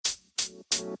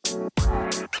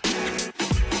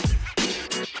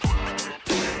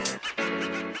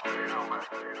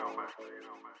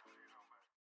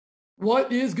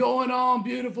What is going on,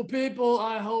 beautiful people?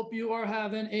 I hope you are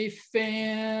having a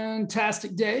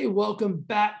fantastic day. Welcome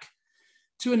back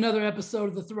to another episode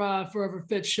of the Thrive Forever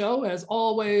Fit Show. As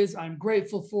always, I'm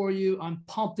grateful for you. I'm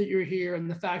pumped that you're here. And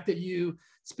the fact that you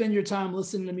spend your time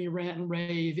listening to me rant and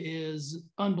rave is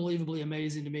unbelievably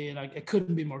amazing to me. And I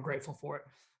couldn't be more grateful for it.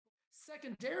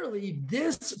 Secondarily,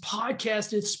 this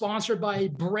podcast is sponsored by a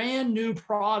brand new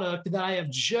product that I have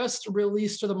just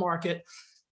released to the market.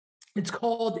 It's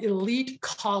called Elite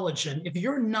Collagen. If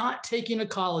you're not taking a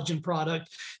collagen product,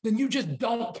 then you just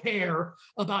don't care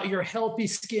about your healthy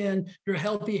skin, your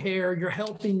healthy hair, your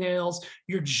healthy nails,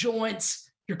 your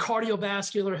joints, your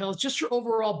cardiovascular health, just your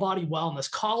overall body wellness.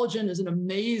 Collagen is an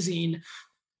amazing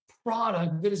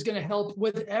product that is going to help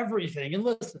with everything. And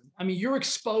listen, I mean, you're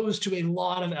exposed to a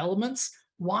lot of elements.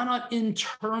 Why not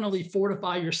internally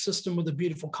fortify your system with a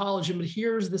beautiful collagen? But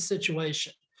here's the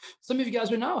situation. Some of you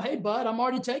guys would know, hey, bud, I'm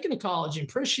already taking a collagen.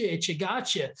 Appreciate you.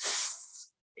 Got you.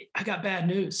 I got bad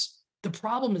news. The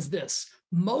problem is this.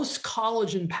 Most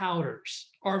collagen powders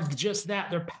are just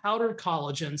that. They're powdered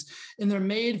collagens, and they're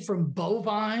made from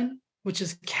bovine, which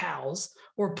is cows,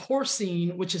 or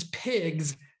porcine, which is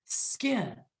pigs'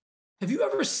 skin. Have you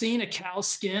ever seen a cow's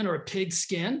skin or a pig's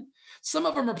skin? Some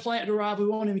of them are plant-derived. We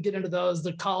won't even get into those.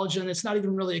 The collagen, it's not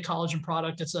even really a collagen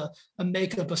product. It's a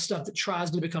makeup of stuff that tries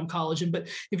to become collagen. But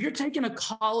if you're taking a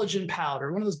collagen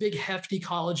powder, one of those big, hefty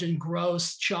collagen,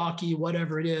 gross, chalky,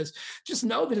 whatever it is, just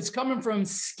know that it's coming from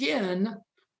skin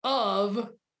of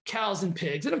cows and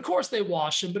pigs. And of course, they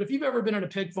wash them. But if you've ever been at a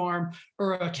pig farm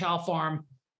or a cow farm,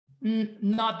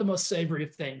 not the most savory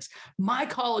of things. My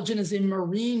collagen is a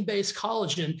marine-based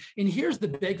collagen. And here's the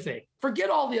big thing. Forget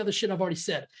all the other shit I've already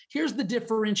said. Here's the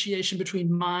differentiation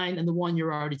between mine and the one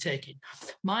you're already taking.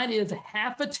 Mine is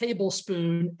half a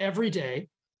tablespoon every day.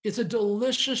 It's a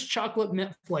delicious chocolate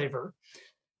mint flavor.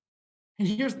 And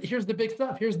here's the big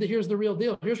stuff. Here's the real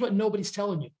deal. Here's what nobody's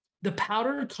telling you. The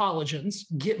powdered collagens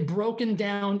get broken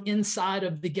down inside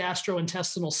of the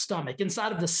gastrointestinal stomach,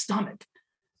 inside of the stomach.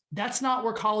 That's not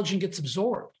where collagen gets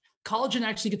absorbed. Collagen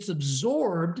actually gets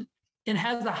absorbed and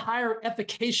has a higher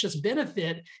efficacious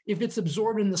benefit if it's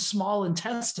absorbed in the small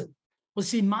intestine. Well,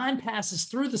 see, mine passes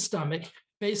through the stomach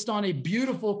based on a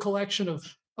beautiful collection of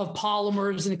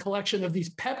polymers and a collection of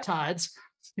these peptides.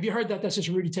 If you heard that, that's just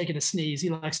Rudy taking a sneeze.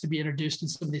 He likes to be introduced in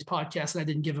some of these podcasts, and I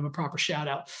didn't give him a proper shout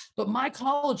out. But my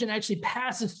collagen actually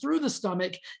passes through the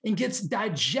stomach and gets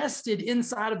digested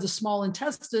inside of the small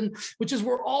intestine, which is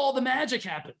where all the magic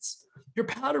happens. Your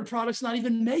powdered product's not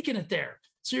even making it there.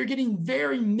 So you're getting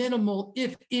very minimal,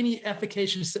 if any,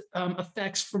 efficacious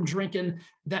effects from drinking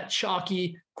that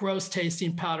chalky, gross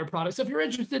tasting powder product. So if you're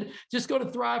interested, just go to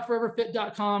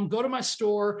thriveforeverfit.com, go to my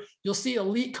store. You'll see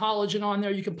Elite Collagen on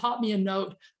there. You can pop me a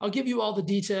note. I'll give you all the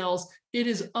details. It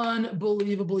is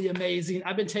unbelievably amazing.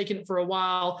 I've been taking it for a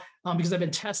while because I've been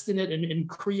testing it and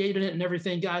creating it and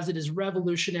everything. Guys, it is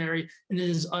revolutionary and it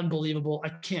is unbelievable. I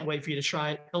can't wait for you to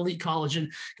try it. Elite Collagen.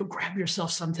 Go grab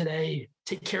yourself some today.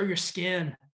 Take care of your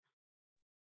skin.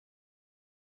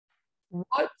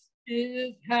 What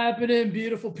is happening,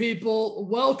 beautiful people?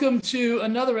 Welcome to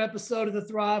another episode of the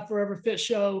Thrive Forever Fit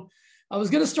Show. I was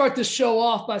going to start this show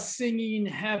off by singing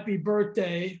happy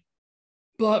birthday,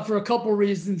 but for a couple of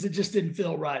reasons, it just didn't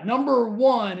feel right. Number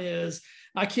one is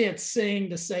I can't sing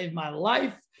to save my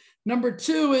life. Number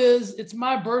two is it's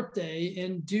my birthday,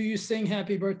 and do you sing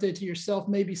happy birthday to yourself?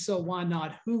 Maybe so. Why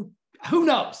not? Who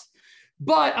knows?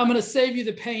 But I'm going to save you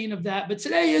the pain of that. But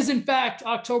today is, in fact,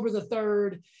 October the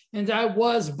 3rd, and I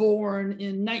was born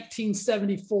in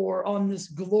 1974 on this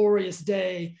glorious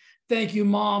day. Thank you,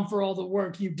 Mom, for all the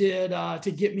work you did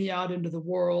to get me out into the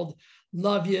world.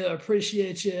 Love you,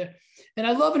 appreciate you. And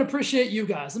I love and appreciate you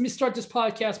guys. Let me start this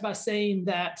podcast by saying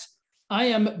that I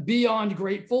am beyond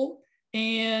grateful,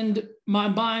 and my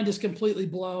mind is completely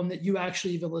blown that you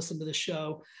actually even listen to the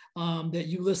show, that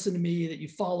you listen to me, that you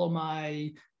follow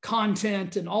my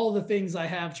content and all the things I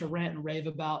have to rant and rave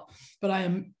about. But I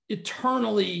am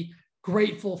eternally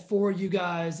grateful for you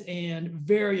guys and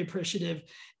very appreciative.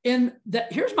 And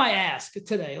that here's my ask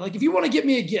today. Like, if you want to get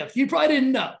me a gift, you probably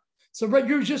didn't know. So, but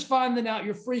you're just finding out,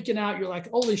 you're freaking out. You're like,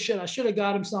 holy shit, I should have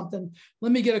got him something.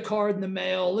 Let me get a card in the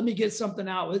mail. Let me get something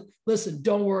out. Listen,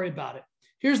 don't worry about it.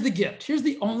 Here's the gift. Here's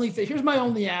the only thing. Here's my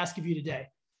only ask of you today.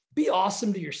 Be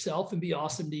awesome to yourself and be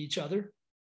awesome to each other.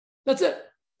 That's it.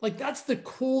 Like, that's the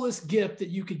coolest gift that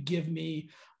you could give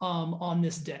me on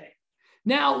this day.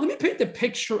 Now, let me paint the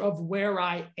picture of where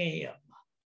I am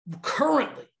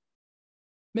currently.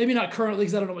 maybe not currently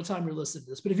because I don't know what time you're listening to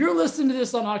this, but if you're listening to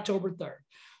this on October 3rd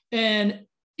and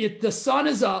if the sun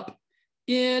is up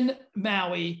in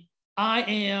Maui, I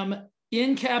am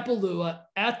in Kapalua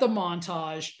at the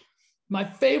Montage.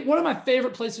 One of my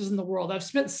favorite places in the world. I've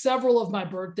spent several of my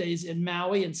birthdays in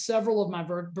Maui and several of my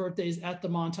birthdays at the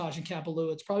Montage in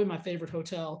Kapalua. It's probably my favorite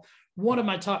hotel, one of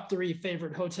my top 3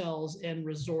 favorite hotels and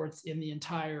resorts in the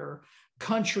entire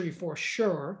country for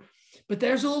sure. But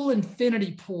there's a little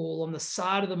infinity pool on the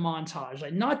side of the Montage,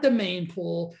 like not the main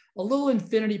pool, a little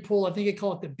infinity pool. I think they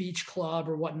call it the beach club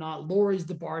or whatnot. Lori's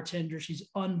the bartender. She's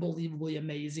unbelievably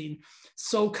amazing.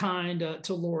 So kind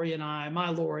to Lori and I.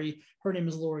 My Lori, her name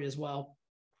is Lori as well.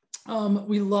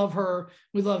 We love her.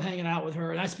 We love hanging out with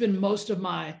her. And I spend most of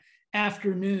my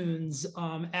afternoons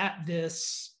at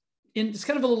this, it's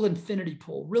kind of a little infinity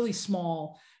pool, really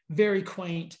small, very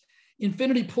quaint.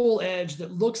 Infinity pool edge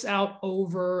that looks out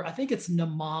over, I think it's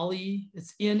Namalu.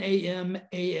 It's Namalu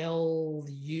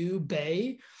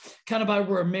Bay, kind of by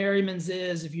where Merriman's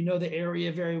is, if you know the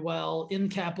area very well, in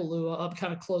Kapalua, up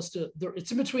kind of close to,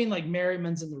 it's in between like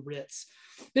Merriman's and the Ritz.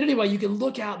 But anyway, you can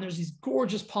look out and there's these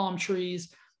gorgeous palm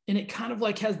trees and it kind of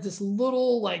like has this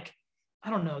little like, I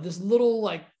don't know, this little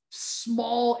like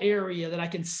small area that I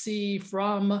can see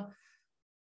from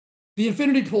the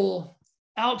infinity pool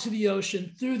out to the ocean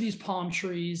through these palm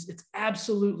trees. It's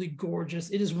absolutely gorgeous.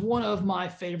 It is one of my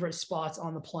favorite spots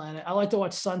on the planet. I like to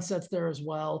watch sunsets there as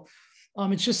well.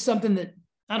 It's just something that,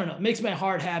 I don't know, makes my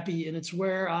heart happy. And it's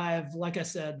where I've, like I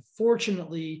said,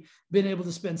 fortunately been able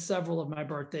to spend several of my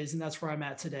birthdays. And that's where I'm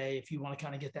at today, if you want to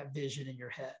kind of get that vision in your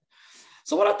head.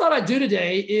 So what I thought I'd do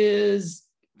today is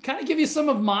kind of give you some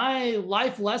of my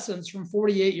life lessons from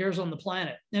 48 years on the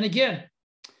planet. And again,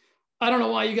 I don't know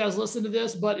why you guys listen to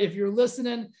this, but if you're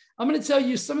listening, I'm going to tell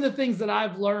you some of the things that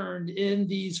I've learned in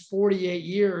these 48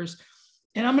 years.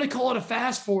 And I'm going to call it a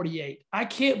fast 48. I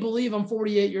can't believe I'm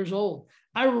 48 years old.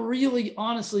 I really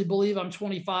honestly believe I'm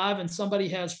 25 and somebody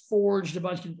has forged a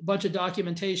bunch of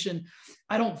documentation.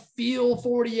 I don't feel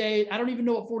 48. I don't even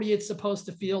know what 48 is supposed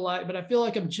to feel like, but I feel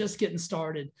like I'm just getting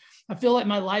started. I feel like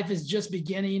my life is just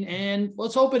beginning, and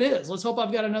let's hope it is. Let's hope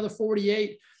I've got another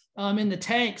 48 in the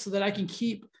tank so that I can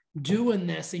keep doing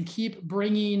this and keep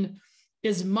bringing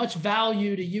as much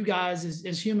value to you guys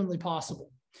as humanly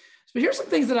possible. So here's some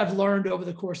things that I've learned over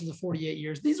the course of the 48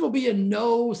 years. These will be in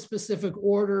no specific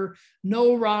order,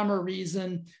 no rhyme or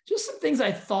reason, just some things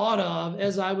I thought of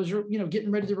as I was,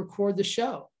 getting ready to record the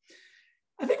show.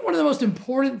 I think one of the most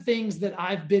important things that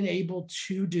I've been able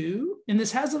to do, and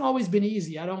this hasn't always been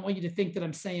easy, I don't want you to think that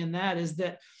I'm saying that, is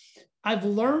that I've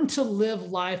learned to live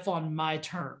life on my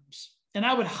terms. And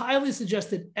I would highly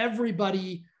suggest that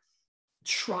everybody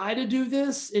try to do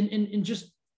this and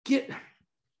just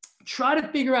try to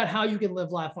figure out how you can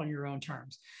live life on your own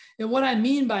terms. And what I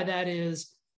mean by that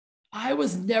is I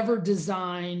was never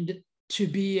designed to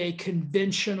be a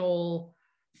conventional,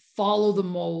 follow the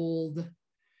mold,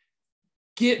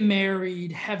 get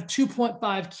married, have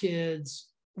 2.5 kids,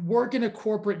 work in a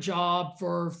corporate job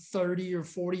for 30 or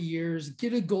 40 years,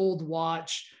 get a gold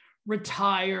watch,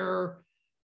 retire,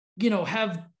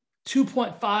 have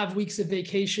 2.5 weeks of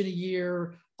vacation a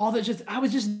year, all that. I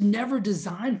was just never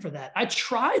designed for that. I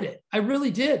tried it. I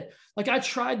really did. Like I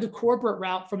tried the corporate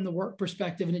route from the work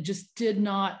perspective, and it just did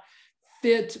not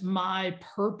fit my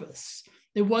purpose.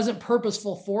 It wasn't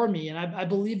purposeful for me. And I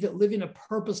believe that living a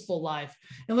purposeful life,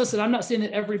 and listen, I'm not saying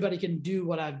that everybody can do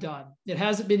what I've done. It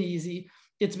hasn't been easy.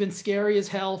 It's been scary as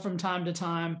hell from time to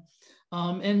time.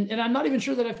 And I'm not even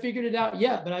sure that I figured it out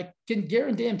yet, but I can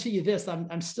guarantee you this,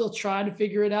 I'm still trying to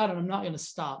figure it out, and I'm not going to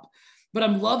stop, but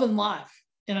I'm loving life.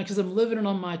 And because I'm living it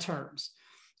on my terms.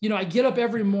 I get up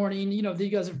every morning, you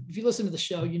guys, if you listen to the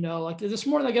show, like this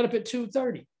morning, I got up at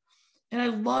 2:30 and I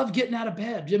love getting out of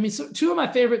bed. I mean, so two of my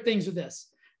favorite things are this.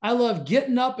 I love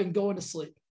getting up and going to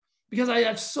sleep because I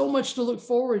have so much to look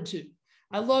forward to.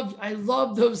 I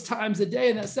love those times a day.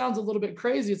 And that sounds a little bit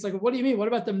crazy. It's like, what do you mean? What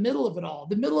about the middle of it all?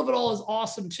 The middle of it all is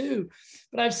awesome too.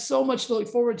 But I have so much to look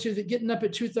forward to that getting up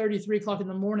at 2:30, 3 o'clock in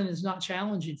the morning is not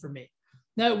challenging for me.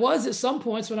 Now it was at some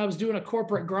points when I was doing a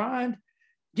corporate grind,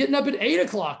 getting up at 8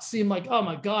 o'clock seemed like, oh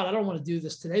my God, I don't want to do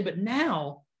this today. But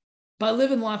now by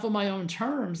living life on my own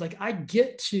terms, like I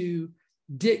get to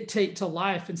dictate to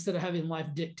life instead of having life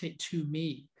dictate to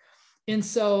me. And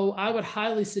so I would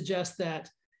highly suggest that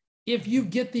if you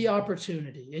get the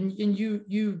opportunity and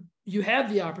you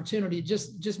have the opportunity, it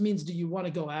just means, do you want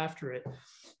to go after it?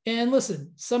 And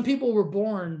listen, some people were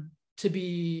born to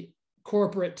be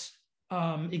corporate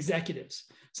executives.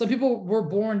 Some people were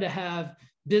born to have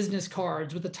business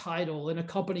cards with a title and a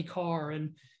company car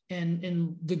and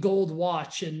and the gold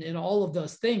watch and all of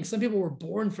those things. Some people were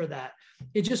born for that.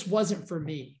 It just wasn't for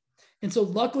me. And so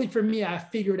luckily for me, I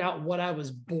figured out what I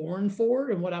was born for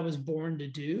and what I was born to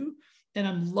do. And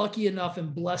I'm lucky enough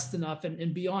and blessed enough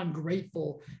and beyond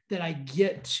grateful that I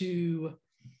get to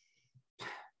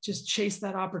just chase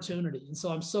that opportunity. And so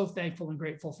I'm so thankful and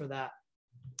grateful for that.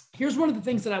 Here's one of the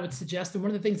things that I would suggest, and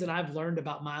one of the things that I've learned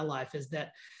about my life is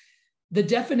that the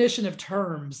definition of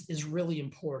terms is really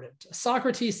important.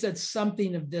 Socrates said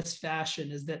something of this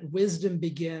fashion, is that wisdom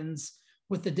begins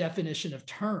with the definition of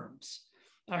terms.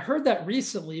 I heard that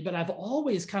recently, but I've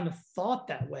always kind of thought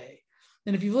that way.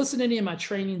 And if you listen to any of my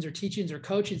trainings or teachings or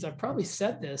coachings, I've probably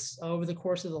said this over the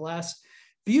course of the last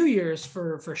few years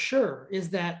for sure,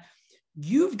 is that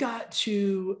you've got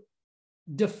to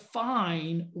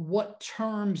define what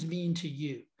terms mean to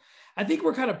you. I think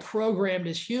we're kind of programmed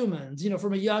as humans,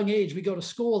 from a young age, we go to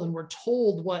school and we're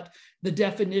told what the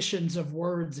definitions of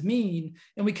words mean.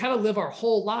 And we kind of live our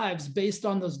whole lives based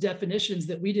on those definitions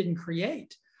that we didn't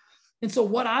create. And so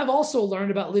what I've also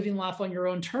learned about living life on your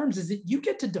own terms is that you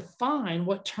get to define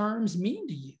what terms mean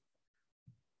to you.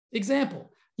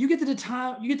 Example, you get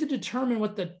to determine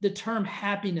what the term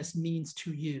happiness means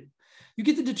to you. You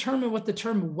get to determine what the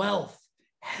term wealth,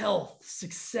 health,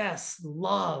 success,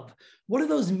 love, what do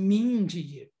those mean to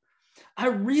you? I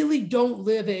really don't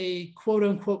live a quote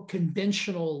unquote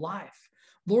conventional life.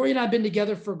 Lori and I have been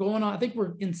together for going on, I think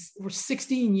we're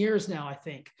 16 years now, I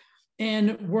think.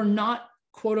 And we're not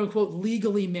quote unquote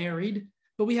legally married,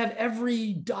 but we have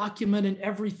every document and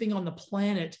everything on the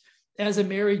planet as a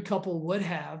married couple would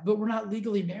have, but we're not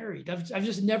legally married. I've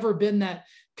just never been that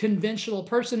conventional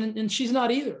person, and she's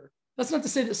not either. That's not to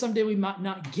say that someday we might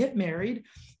not get married,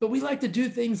 but we like to do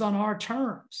things on our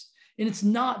terms. And it's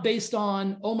not based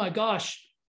on, oh my gosh,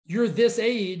 you're this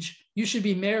age, you should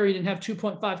be married and have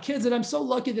 2.5 kids. And I'm so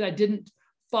lucky that I didn't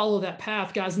follow that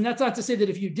path, guys. And that's not to say that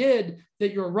if you did,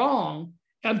 that you're wrong.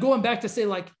 I'm going back to say,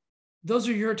 like, those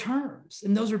are your terms,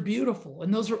 and those are beautiful,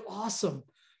 and those are awesome.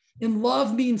 And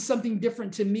love means something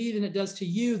different to me than it does to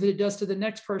you, than it does to the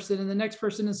next person and the next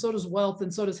person. And so does wealth,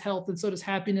 and so does health, and so does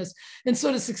happiness, and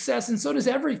so does success, and so does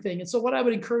everything. And so what I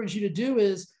would encourage you to do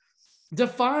is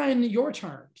define your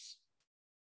terms.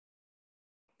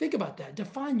 Think about that.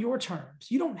 Define your terms.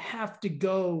 You don't have to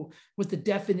go with the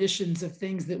definitions of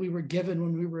things that we were given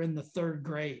when we were in the 3rd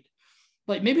grade.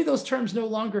 Like, maybe those terms no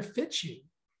longer fit you.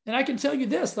 And I can tell you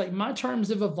this, like, my terms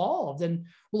have evolved and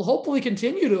will hopefully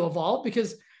continue to evolve,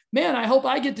 because man, I hope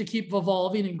I get to keep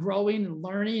evolving and growing and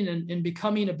learning and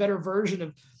becoming a better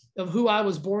version of who I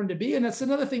was born to be. And that's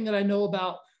another thing that I know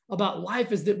about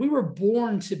life, is that we were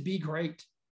born to be great.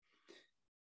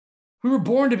 We were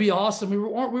born to be awesome. We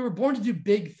were born to do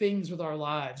big things with our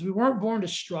lives. We weren't born to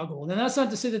struggle. And that's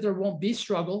not to say that there won't be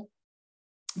struggle,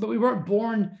 but we weren't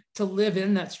born to live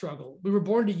in that struggle. We were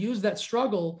born to use that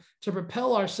struggle to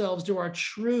propel ourselves to our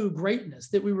true greatness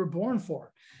that we were born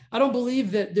for. I don't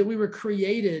believe that we were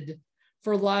created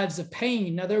for lives of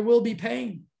pain. Now, there will be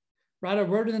pain, right? I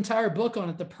wrote an entire book on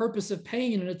it, The Purpose of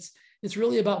Pain. And it's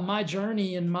really about my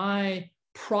journey and my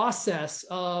process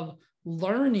of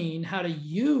learning how to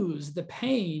use the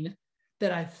pain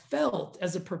that I felt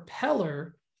as a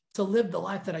propeller to live the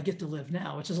life that I get to live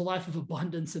now, which is a life of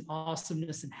abundance and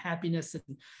awesomeness and happiness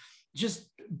and just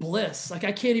bliss. Like,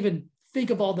 I can't even think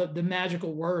of all the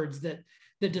magical words that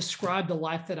describe the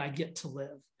life that I get to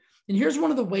live. And here's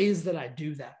one of the ways that I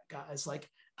do that, guys. Like,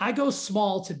 I go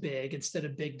small to big instead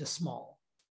of big to small.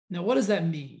 Now, what does that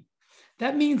mean?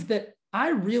 That means that I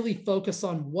really focus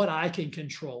on what I can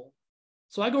control.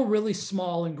 So I go really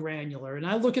small and granular, and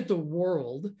I look at the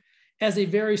world as a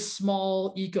very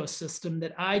small ecosystem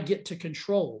that I get to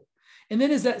control. And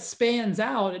then as that spans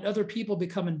out and other people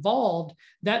become involved,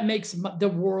 that makes the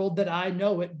world that I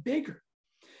know it bigger.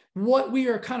 What we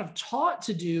are kind of taught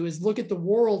to do is look at the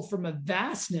world from a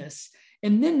vastness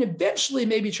and then eventually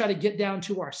maybe try to get down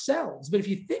to ourselves. But if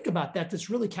you think about that, that's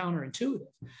really counterintuitive.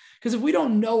 Because if we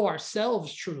don't know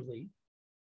ourselves truly,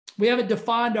 we haven't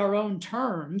defined our own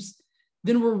terms,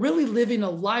 then we're really living a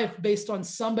life based on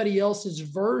somebody else's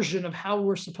version of how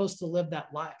we're supposed to live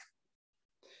that life.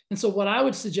 And so what I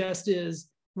would suggest is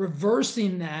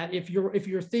reversing that if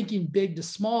you're thinking big to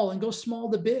small, and go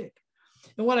small to big.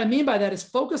 And what I mean by that is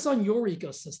focus on your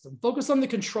ecosystem, focus on the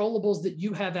controllables that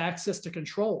you have access to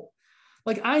control.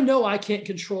 Like, I know I can't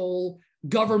control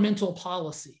governmental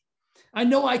policy. I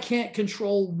know I can't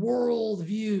control world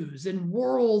views and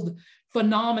world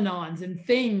phenomenons and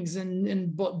things,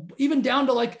 and even down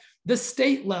to like the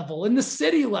state level and the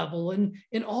city level and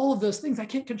all of those things. I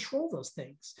can't control those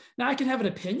things. Now, I can have an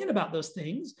opinion about those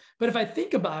things, but if I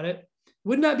think about it,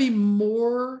 wouldn't that be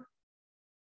more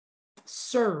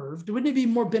served? Wouldn't it be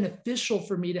more beneficial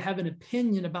for me to have an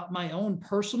opinion about my own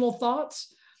personal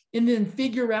thoughts and then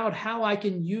figure out how I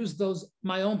can use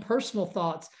my own personal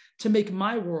thoughts to make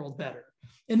my world better?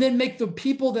 And then make the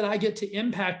people that I get to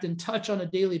impact and touch on a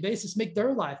daily basis, make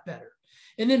their life better.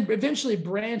 And then eventually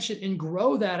branch it and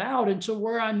grow that out into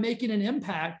where I'm making an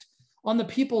impact on the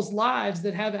people's lives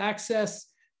that have access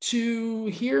to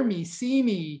hear me, see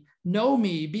me, know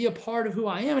me, be a part of who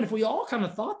I am. And if we all kind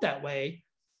of thought that way,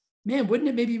 man, wouldn't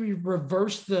it maybe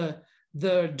reverse the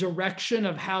direction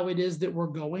of how it is that we're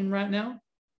going right now?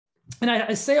 And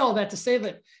I say all that to say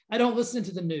that I don't listen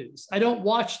to the news. I don't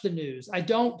watch the news. I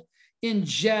don't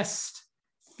ingest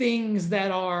things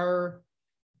that are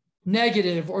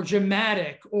negative or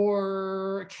dramatic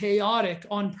or chaotic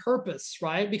on purpose,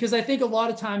 right? Because I think a lot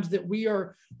of times that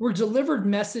we're delivered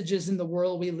messages in the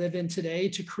world we live in today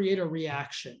to create a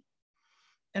reaction.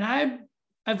 And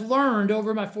I've learned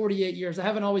over my 48 years, I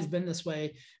haven't always been this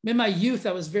way. In my youth,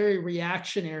 I was very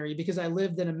reactionary because I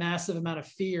lived in a massive amount of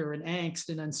fear and angst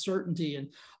and uncertainty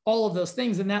and all of those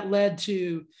things. And that led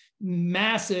to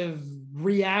massive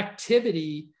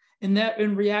reactivity. And that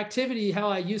in reactivity, how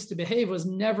I used to behave was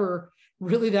never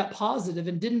really that positive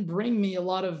and didn't bring me a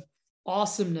lot of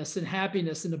awesomeness and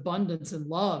happiness and abundance and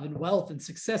love and wealth and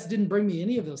success. It didn't bring me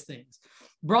any of those things.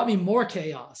 It brought me more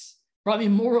chaos, brought me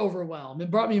more overwhelm, and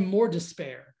brought me more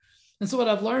despair. And so what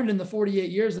I've learned in the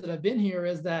 48 years that I've been here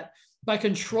is that by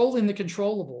controlling the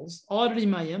controllables,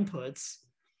 auditing my inputs,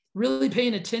 really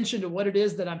paying attention to what it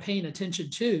is that I'm paying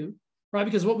attention to, right?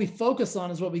 Because what we focus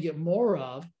on is what we get more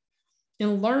of.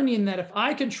 And learning that if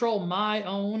I control my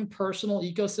own personal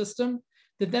ecosystem,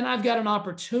 that then I've got an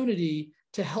opportunity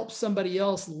to help somebody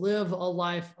else live a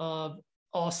life of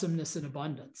awesomeness and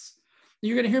abundance.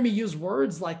 You're going to hear me use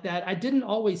words like that. I didn't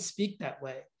always speak that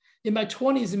way. In my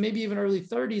 20s and maybe even early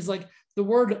 30s, like the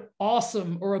word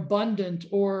awesome or abundant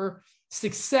or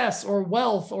success or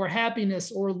wealth or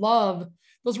happiness or love,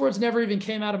 those words never even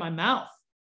came out of my mouth.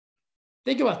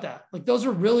 Think about that. Like those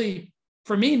are really,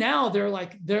 for me now, they're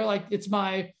like, it's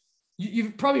my,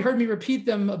 you've probably heard me repeat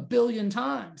them a billion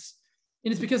times.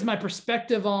 And it's because my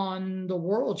perspective on the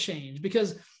world changed,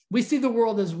 because we see the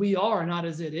world as we are, not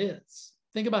as it is.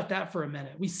 Think about that for a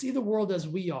minute. We see the world as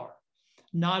we are,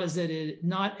 not as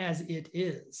it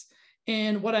is.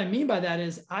 And what I mean by that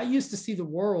is I used to see the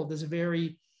world as a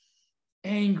very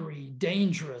angry,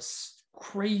 dangerous,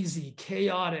 crazy,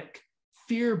 chaotic,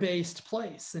 fear-based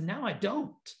place. And now I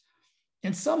don't.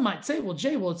 And some might say, well,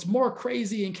 Jay, it's more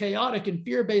crazy and chaotic and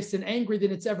fear-based and angry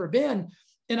than it's ever been.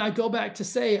 And I go back to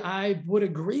say, I would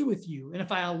agree with you. And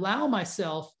if I allow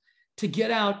myself to get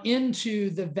out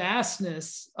into the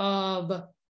vastness of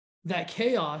that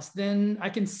chaos, then I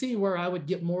can see where I would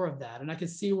get more of that. And I can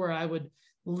see where I would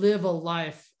live a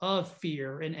life of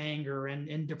fear and anger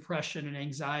and depression and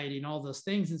anxiety and all those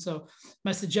things. And so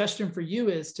my suggestion for you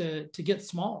is to get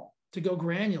small, to go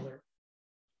granular.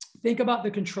 Think about the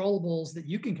controllables that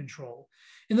you can control.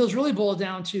 And those really boil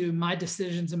down to my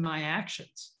decisions and my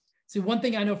actions. See, one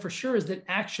thing I know for sure is that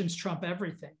actions trump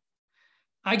everything.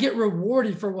 I get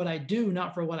rewarded for what I do,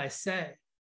 not for what I say.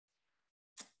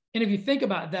 And if you think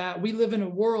about that, we live in a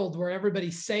world where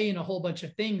everybody's saying a whole bunch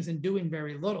of things and doing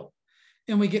very little.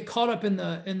 And we get caught up in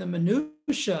the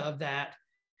minutia of that.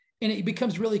 And it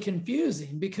becomes really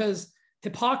confusing because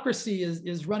hypocrisy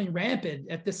is running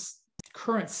rampant at this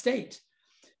current state.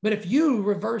 But if you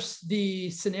reverse the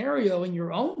scenario in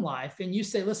your own life and you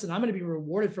say, listen, I'm going to be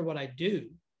rewarded for what I do.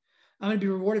 I'm going to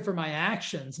be rewarded for my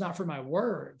actions, not for my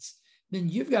words. Then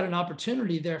you've got an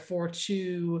opportunity, therefore,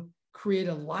 to create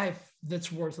a life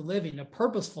that's worth living, a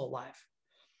purposeful life.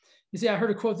 You see, I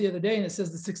heard a quote the other day, and it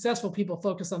says the successful people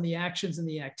focus on the actions and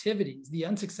the activities. The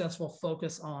unsuccessful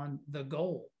focus on the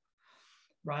goal,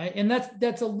 right? And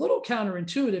that's a little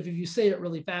counterintuitive if you say it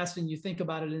really fast and you think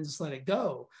about it and just let it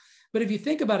go. But if you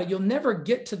think about it, you'll never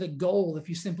get to the goal if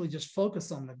you simply just focus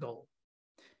on the goal,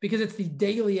 because it's the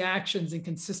daily actions and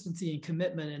consistency and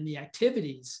commitment and the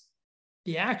activities,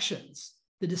 the actions,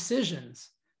 the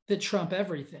decisions that trump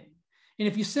everything. And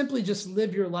if you simply just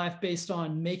live your life based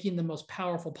on making the most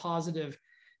powerful, positive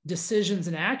decisions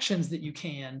and actions that you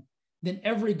can, then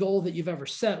every goal that you've ever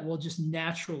set will just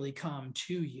naturally come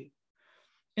to you.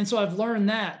 And so I've learned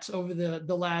that over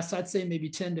the last, I'd say maybe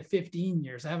 10 to 15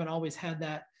 years. I haven't always had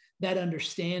that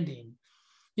understanding,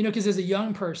 because as a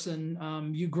young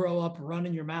person, you grow up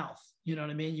running your mouth. You know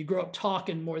what I mean? You grow up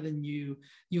talking more than you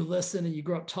listen, and you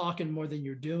grow up talking more than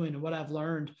you're doing. And what I've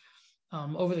learned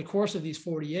over the course of these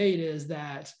 48 is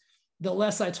that the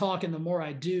less I talk and the more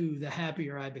I do, the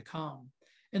happier I become,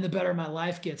 and the better my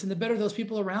life gets, and the better those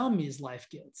people around me's life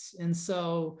gets. And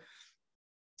so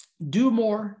do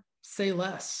more, say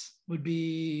less would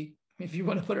be, if you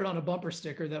want to put it on a bumper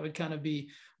sticker, that would kind of be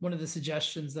one of the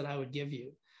suggestions that I would give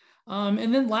you.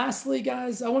 And then lastly,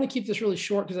 guys, I want to keep this really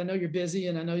short because I know you're busy,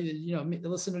 and I know that,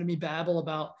 listening to me babble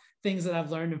about things that I've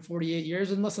learned in 48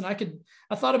 years. And listen,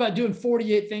 I thought about doing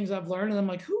 48 things I've learned, and I'm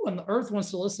like, who on the earth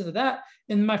wants to listen to that?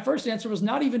 And my first answer was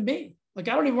not even me. Like,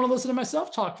 I don't even want to listen to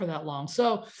myself talk for that long.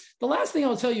 So the last thing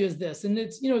I'll tell you is this, and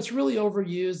it's really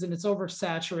overused and it's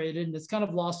oversaturated and it's kind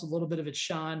of lost a little bit of its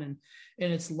shine and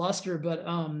its luster. But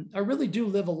I really do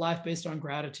live a life based on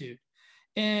gratitude.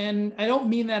 And I don't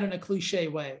mean that in a cliche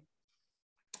way.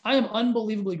 I am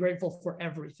unbelievably grateful for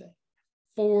everything,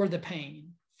 for the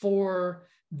pain, for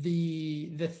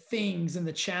the things and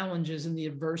the challenges and the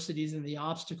adversities and the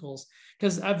obstacles,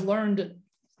 because I've learned,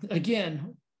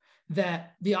 again,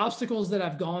 that the obstacles that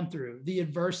I've gone through, the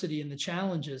adversity and the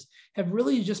challenges, have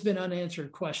really just been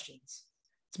unanswered questions.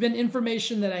 It's been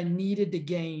information that I needed to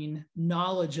gain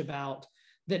knowledge about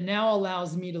that now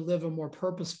allows me to live a more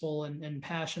purposeful and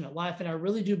passionate life. And I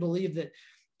really do believe that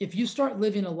if you start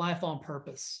living a life on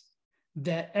purpose,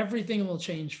 that everything will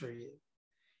change for you.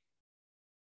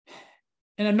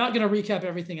 And I'm not going to recap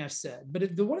everything I've said, but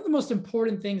one of the most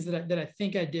important things that I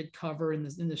think I did cover in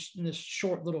this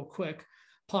short little quick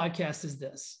podcast is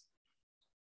this: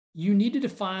 you need to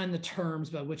define the terms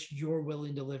by which you're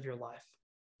willing to live your life.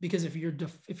 Because if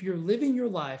you're living your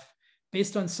life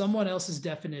based on someone else's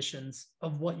definitions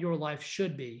of what your life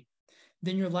should be,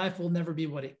 then your life will never be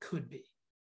what it could be.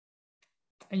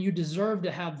 And you deserve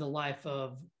to have the life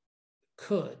of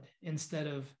could instead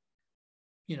of,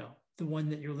 the one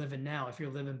that you're living now, if you're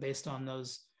living based on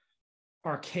those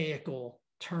archaical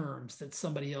terms that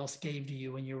somebody else gave to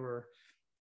you when you were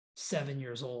 7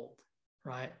 years old,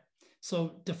 right?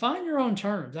 So define your own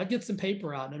terms. I'd get some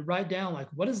paper out and I'd write down, like,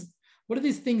 what do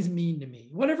these things mean to me?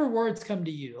 Whatever words come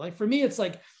to you. Like, for me, it's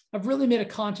like, I've really made a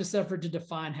conscious effort to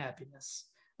define happiness.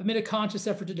 I've made a conscious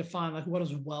effort to define, like, what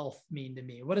does wealth mean to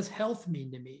me? What does health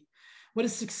mean to me? What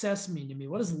does success mean to me?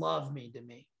 What does love mean to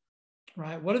me?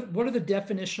 Right? What are the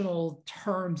definitional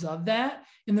terms of that?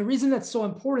 And the reason that's so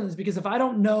important is because if I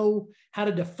don't know how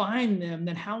to define them,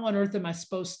 then how on earth am I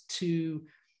supposed to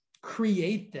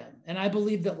create them? And I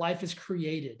believe that life is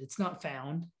created. It's not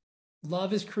found.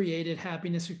 Love is created.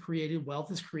 Happiness is created. Wealth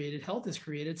is created. Health is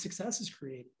created. Success is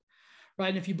created. Right?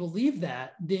 And if you believe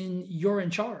that, then you're in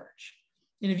charge.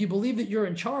 And if you believe that you're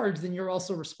in charge, then you're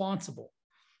also responsible.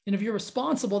 And if you're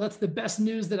responsible, that's the best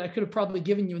news that I could have probably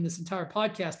given you in this entire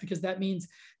podcast, because that means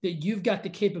that you've got the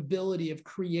capability of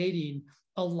creating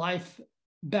a life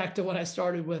back to what I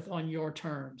started with, on your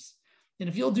terms. And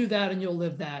if you'll do that and you'll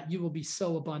live that, you will be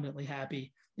so abundantly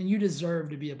happy, and you deserve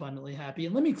to be abundantly happy.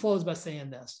 And let me close by saying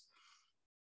this.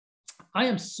 I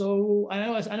know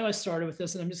I started with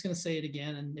this, and I'm just going to say it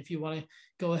again. And if you want to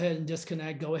go ahead and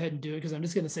disconnect, go ahead and do it, because I'm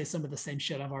just going to say some of the same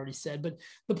shit I've already said. But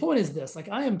the point is this: like,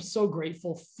 I am so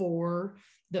grateful for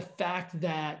the fact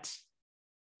that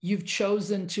you've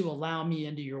chosen to allow me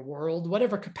into your world,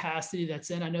 whatever capacity that's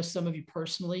in. I know some of you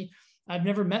personally. I've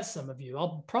never met some of you.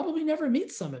 I'll probably never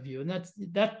meet some of you. And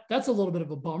that's a little bit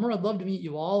of a bummer. I'd love to meet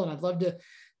you all. And I'd love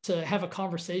to have a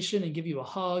conversation and give you a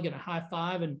hug and a high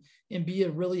five and be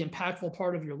a really impactful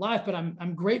part of your life. But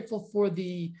I'm grateful for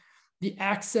the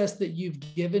access that you've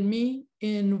given me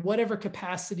in whatever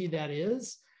capacity that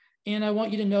is. And I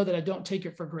want you to know that I don't take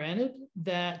it for granted,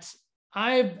 that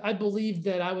I believe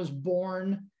that I was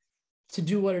born to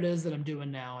do what it is that I'm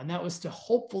doing now. And that was to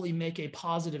hopefully make a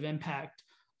positive impact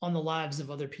on the lives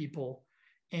of other people.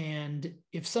 And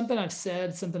if something I've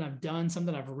said, something I've done,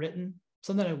 something I've written,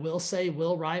 something I will say,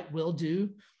 will write, will do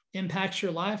impacts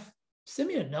your life, send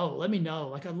me a note. Let me know.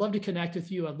 Like, I'd love to connect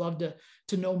with you. I'd love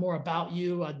to know more about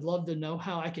you. I'd love to know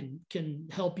how I can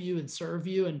help you and serve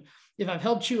you. And if I've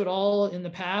helped you at all in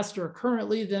the past or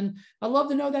currently, then I'd love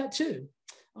to know that too.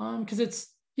 Because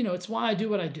it's why I do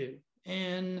what I do.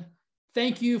 And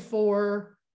thank you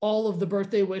for all of the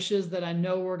birthday wishes that I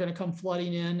know are going to come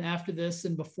flooding in after this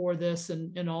and before this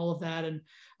and all of that. And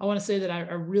I want to say that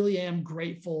I really am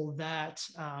grateful that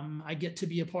I get to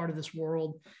be a part of this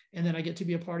world, and then I get to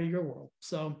be a part of your world.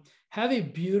 So have a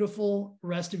beautiful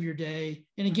rest of your day.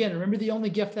 And again, remember, the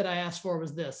only gift that I asked for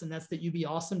was this, and that's that you be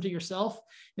awesome to yourself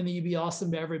and that you be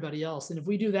awesome to everybody else. And if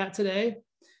we do that today,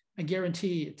 I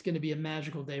guarantee it's going to be a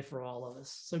magical day for all of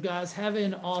us. So guys, have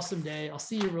an awesome day. I'll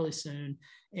see you really soon.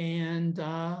 And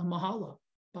mahalo.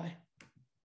 Bye.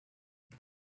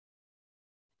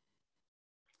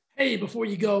 Hey, before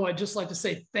you go, I'd just like to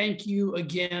say thank you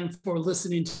again for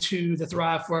listening to the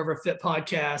Thrive Forever Fit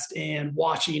podcast and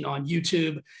watching on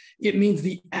YouTube. It means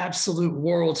the absolute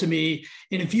world to me.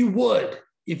 And if you would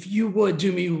if you would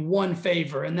do me one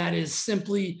favor, and that is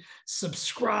simply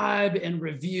subscribe and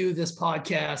review this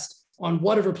podcast on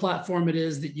whatever platform it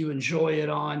is that you enjoy it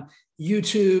on.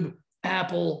 YouTube,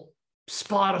 Apple,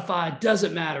 Spotify,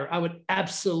 doesn't matter. I would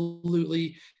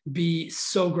absolutely be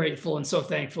so grateful and so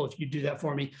thankful if you do that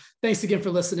for me. Thanks again for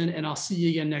listening, and I'll see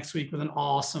you again next week with an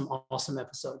awesome, awesome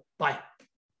episode. Bye.